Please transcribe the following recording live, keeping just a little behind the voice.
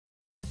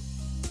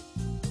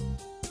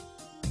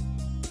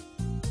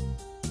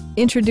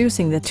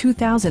Introducing the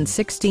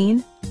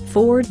 2016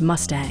 Ford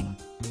Mustang.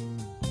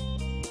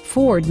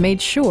 Ford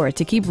made sure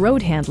to keep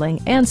road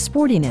handling and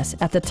sportiness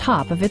at the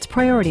top of its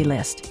priority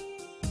list.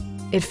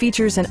 It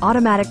features an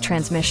automatic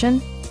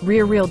transmission,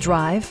 rear-wheel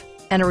drive,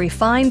 and a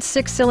refined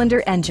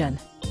 6-cylinder engine.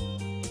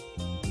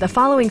 The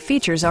following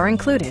features are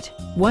included: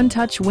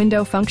 one-touch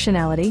window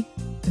functionality,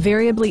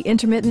 variably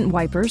intermittent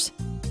wipers,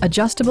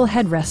 adjustable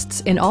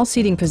headrests in all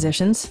seating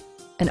positions,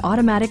 an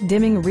automatic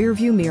dimming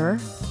rear-view mirror,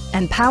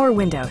 and power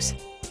windows.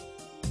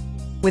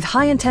 With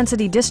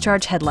high-intensity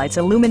discharge headlights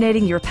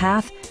illuminating your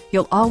path,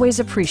 you'll always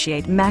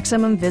appreciate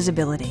maximum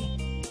visibility.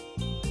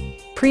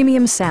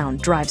 Premium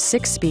sound drives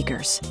 6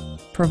 speakers,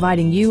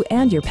 providing you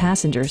and your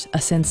passengers a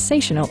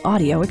sensational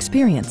audio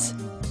experience.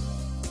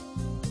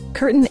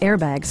 Curtain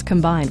airbags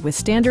combined with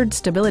standard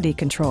stability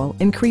control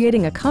in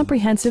creating a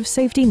comprehensive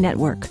safety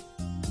network.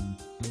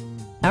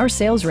 Our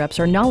sales reps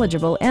are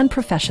knowledgeable and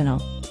professional.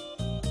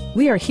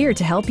 We are here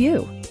to help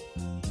you.